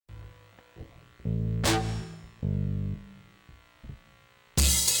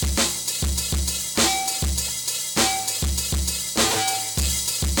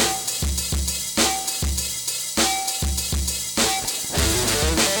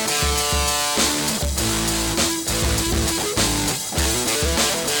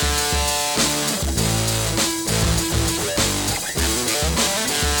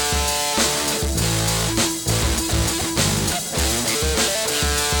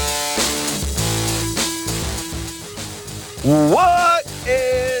What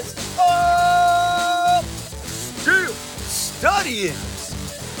is up, Steel Studians?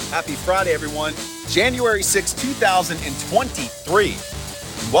 Happy Friday, everyone. January 6, 2023.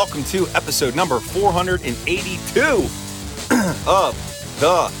 Welcome to episode number 482 of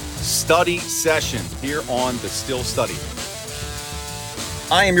the study session here on the Still Study.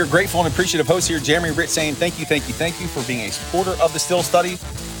 I am your grateful and appreciative host here, Jeremy Ritt, saying thank you for being a supporter of the Still Study,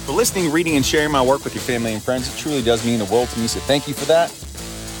 for listening, reading, and sharing my work with your family and friends. It truly does mean the world to me, so thank you for that.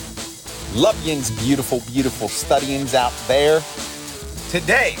 Love yins, beautiful, beautiful studyings out there.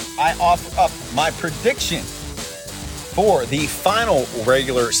 Today, I offer up my prediction for the final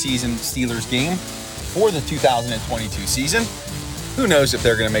regular season Steelers game for the 2022 season. Who knows if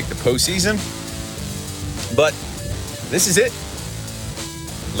they're going to make the postseason, but this is it,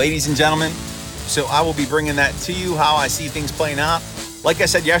 ladies and gentlemen. So I will be bringing that to you, how I see things playing out. Like I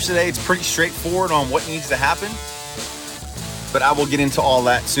said yesterday, it's pretty straightforward on what needs to happen, but I will get into all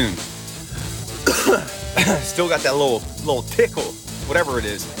that soon. Still got that little tickle, whatever it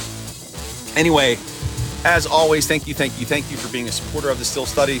is. Anyway, as always, thank you for being a supporter of the Still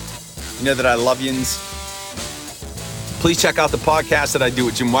Study. You know that I love yins. Please check out the podcast that I do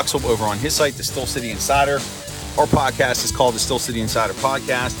with Jim Wexel over on his site, The Still City Insider. Our podcast is called The Still City Insider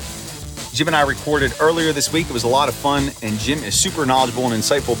Podcast. Jim and I recorded earlier this week. It was a lot of fun, and Jim is super knowledgeable and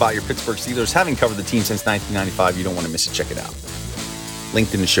insightful about your Pittsburgh Steelers, having covered the team since 1995. You don't want to miss it. Check it out.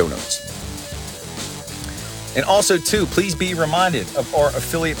 Linked in the show notes. And also, too, please be reminded of our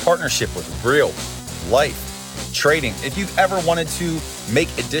affiliate partnership with Real Life Trading. If you've ever wanted to make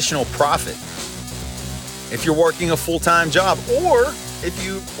additional profit, if you're working a full-time job, or if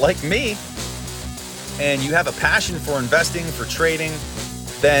you, like me, and you have a passion for investing, for trading,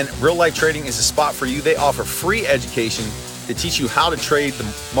 then Real Life Trading is a spot for you. They offer free education to teach you how to trade the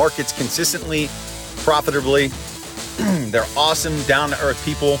markets consistently, profitably. They're awesome, down-to-earth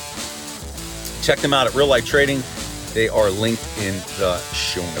people. Check them out at Real Life Trading. They are linked in the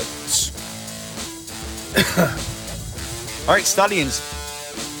show notes. All right, studyings,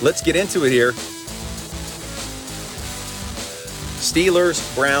 let's get into it here.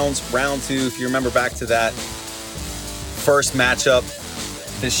 Steelers, Browns, round two. If you remember back to that first matchup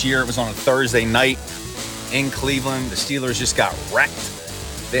this year, it was on a Thursday night in Cleveland. The Steelers just got wrecked.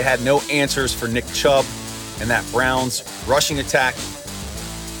 They had no answers for Nick Chubb and that Browns rushing attack.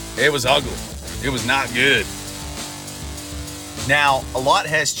 It was ugly. It was not good. Now, a lot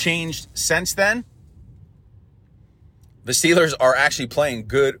has changed since then. The Steelers are actually playing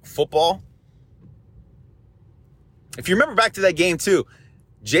good football. If you remember back to that game too,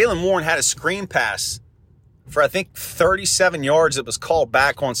 Jaylen Warren had a screen pass for, I think, 37 yards that was called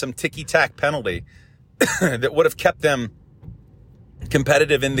back on some ticky-tack penalty that would have kept them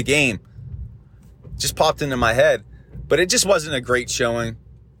competitive in the game. Just popped into my head. But it just wasn't a great showing.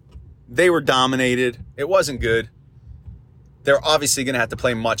 They were dominated. It wasn't good. They're obviously going to have to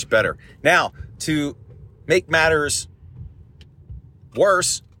play much better. Now, to make matters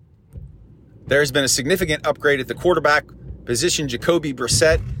worse, there's been a significant upgrade at the quarterback position. Jacoby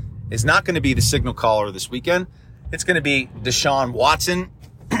Brissett is not going to be the signal caller this weekend. It's going to be Deshaun Watson.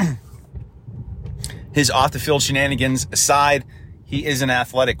 His off-the-field shenanigans aside, he is an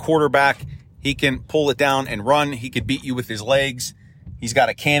athletic quarterback. He can pull it down and run. He could beat you with his legs. He's got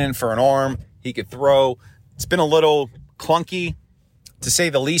a cannon for an arm. He could throw. It's been a little clunky, to say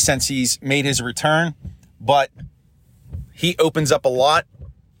the least, since he's made his return, but he opens up a lot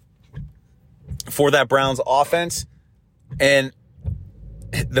for that Browns offense. And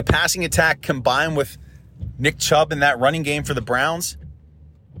the passing attack combined with Nick Chubb in that running game for the Browns,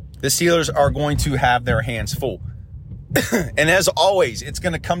 the Steelers are going to have their hands full. And as always, it's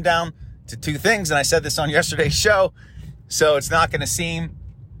going to come down to two things. And I said this on yesterday's show, so it's not going to seem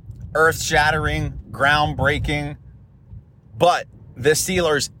earth-shattering, groundbreaking. But the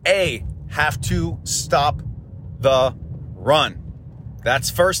Steelers, have to stop the run. That's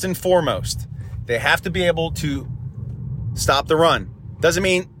first and foremost. They have to be able to stop the run. Doesn't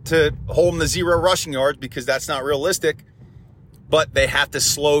mean to hold them to 0 rushing yards, because that's not realistic. But they have to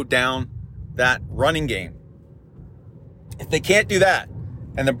slow down that running game. If they can't do that,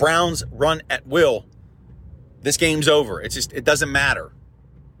 and the Browns run at will, this game's over. It doesn't matter.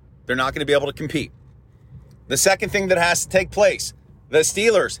 They're not going to be able to compete. The second thing that has to take place, the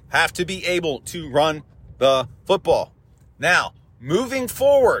Steelers have to be able to run the football. Now, moving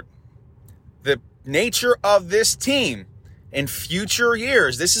forward, the nature of this team in future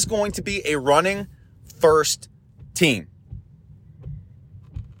years, this is going to be a running first team.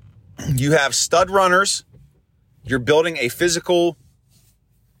 You have stud runners. You're building a physical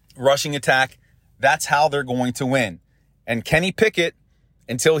rushing attack. That's how they're going to win. And Kenny Pickett,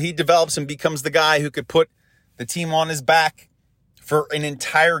 until he develops and becomes the guy who could put the team on his back for an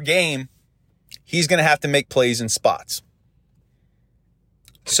entire game, he's going to have to make plays in spots.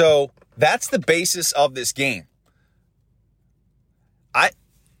 So that's the basis of this game.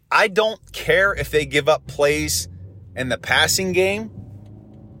 I don't care if they give up plays in the passing game,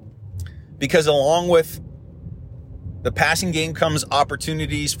 because along with the passing game comes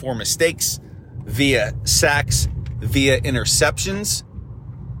opportunities for mistakes via sacks, via interceptions.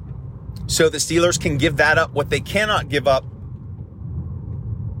 So the Steelers can give that up. What they cannot give up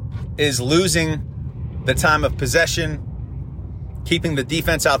is losing the time of possession, keeping the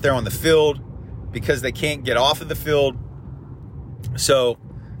defense out there on the field because they can't get off of the field. So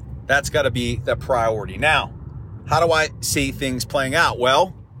that's got to be the priority. Now, how do I see things playing out?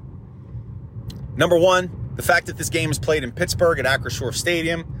 Well, number one, the fact that this game is played in Pittsburgh at Acrisure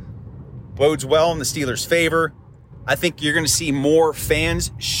Stadium bodes well in the Steelers' favor. I think you're going to see more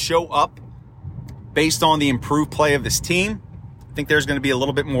fans show up based on the improved play of this team. I think there's going to be a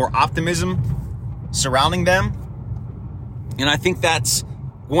little bit more optimism surrounding them. And I think that's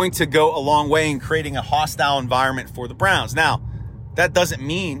going to go a long way in creating a hostile environment for the Browns. Now, that doesn't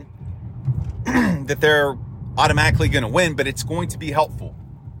mean that they're automatically going to win, but it's going to be helpful.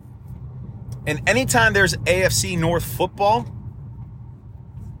 And anytime there's AFC North football,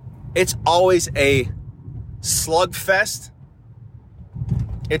 it's always a slugfest.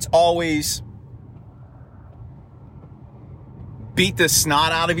 It's always beat the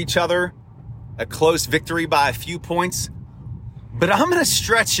snot out of each other, a close victory by a few points. But I'm going to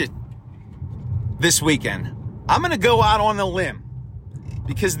stretch it this weekend. I'm going to go out on a limb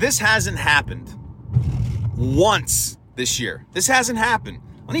because this hasn't happened once this year. This hasn't happened.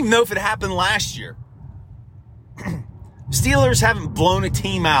 I don't even know if it happened last year. Steelers haven't blown a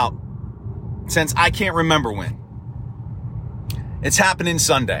team out since I can't remember when. It's happening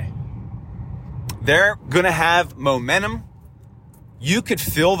Sunday. They're going to have momentum. You could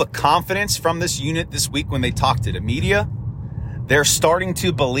feel the confidence from this unit this week when they talk to the media. They're starting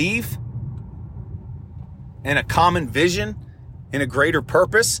to believe in a common vision, in a greater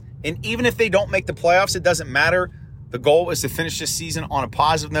purpose. And even if they don't make the playoffs, it doesn't matter. The goal is to finish this season on a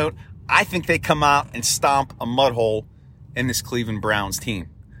positive note. I think they come out and stomp a mud hole in this Cleveland Browns team.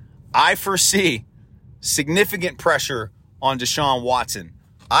 I foresee significant pressure on Deshaun Watson.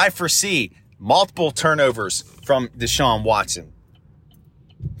 I foresee multiple turnovers from Deshaun Watson.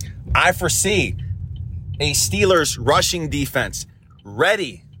 I foresee a Steelers rushing defense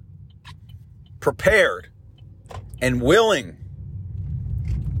ready, prepared, and willing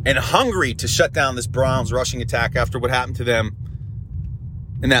and hungry to shut down this Browns rushing attack after what happened to them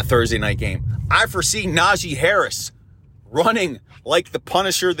in that Thursday night game. I foresee Najee Harris running like the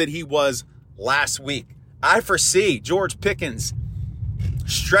Punisher that he was last week. I foresee George Pickens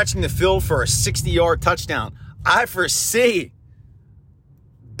stretching the field for a 60-yard touchdown. I foresee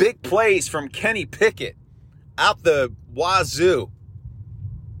big plays from Kenny Pickett out the wazoo.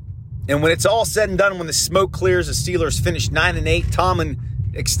 And when it's all said and done, when the smoke clears, the Steelers finish 9-8. Tomlin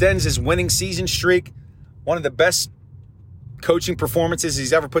extends his winning season streak. One of the best coaching performances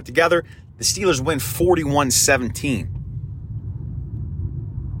he's ever put together. The Steelers win 41-17.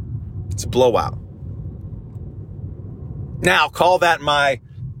 It's a blowout. Now, call that my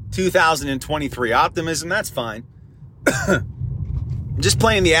 2023 optimism. That's fine. I'm just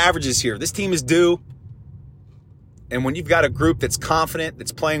playing the averages here. This team is due. And when you've got a group that's confident,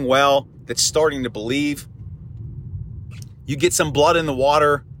 that's playing well, that's starting to believe, you get some blood in the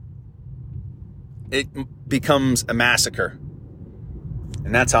water, it becomes a massacre.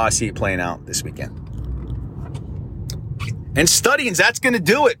 And that's how I see it playing out this weekend. And studying, that's going to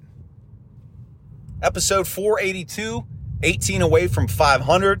do it. Episode 482, 18 away from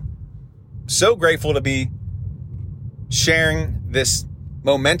 500. So grateful to be sharing this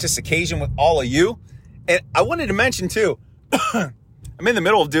momentous occasion with all of you. And I wanted to mention, too, I'm in the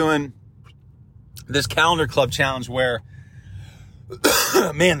middle of doing this calendar club challenge where,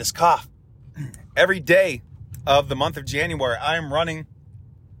 man, this cough. Every day of the month of January, I am running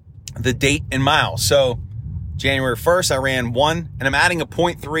the date in miles. So January 1st, I ran 1, and I'm adding a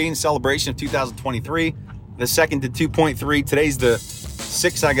 0.3 in celebration of 2023. The second to 2.3. Today's the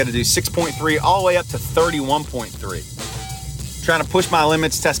 6th. I got to do 6.3 all the way up to 31.3. Trying to push my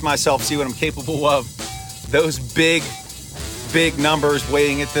limits, test myself, see what I'm capable of. Those big numbers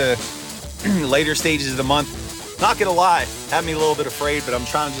waiting at the later stages of the month. Not going to lie, had me a little bit afraid, but I'm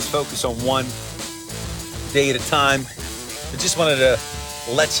trying to just focus on one day at a time. I just wanted to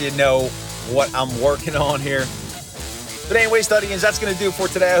let you know what I'm working on here. But anyways, Studians, that's going to do it for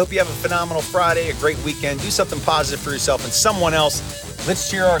today. I hope you have a phenomenal Friday, a great weekend. Do something positive for yourself and someone else.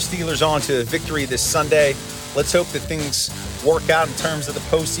 Let's cheer our Steelers on to a victory this Sunday. Let's hope that things work out in terms of the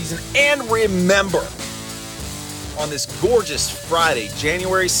postseason. And remember, on this gorgeous Friday,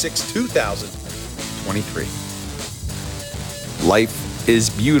 January 6, 2023, life is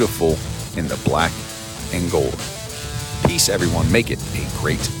beautiful in the black and gold. Peace, everyone. Make it a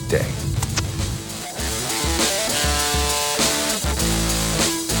great day.